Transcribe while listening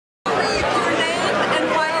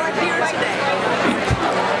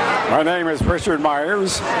My name is Ursula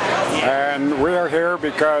Meyers, and we are here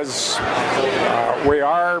because we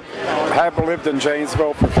have lived in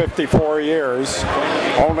Janesville for 54 years.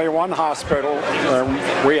 Only one hospital.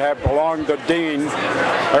 We have belonged to Dean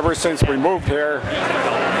ever since we moved here,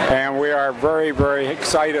 and we are very, very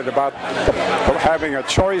excited about having a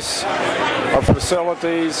choice of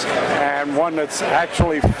facilities and one that's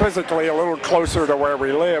actually physically a little closer to where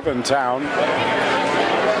we live in town.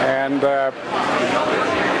 And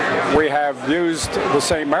we have used the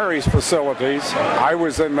St. Mary's facilities. I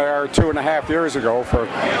was in there 2.5 years ago for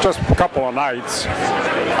just a couple of nights.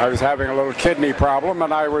 I was having a little kidney problem,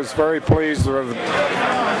 and I was very pleased with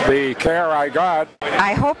the care I got.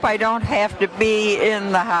 I hope I don't have to be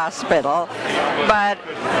in the hospital, but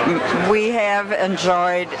we have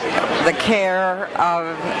enjoyed the care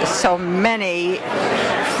of so many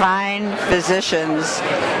fine physicians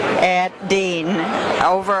at Dean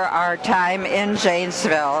over our time in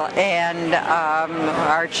Janesville, and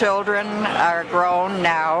our children are grown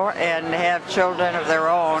now and have children of their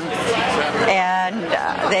own, and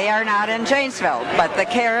they are not in Janesville, but the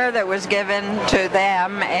care that was given to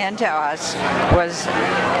them and to us was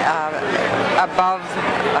above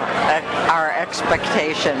our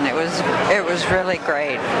expectation. It was really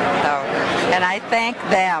great. So, and I thank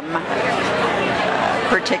them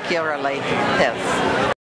particularly. Yes.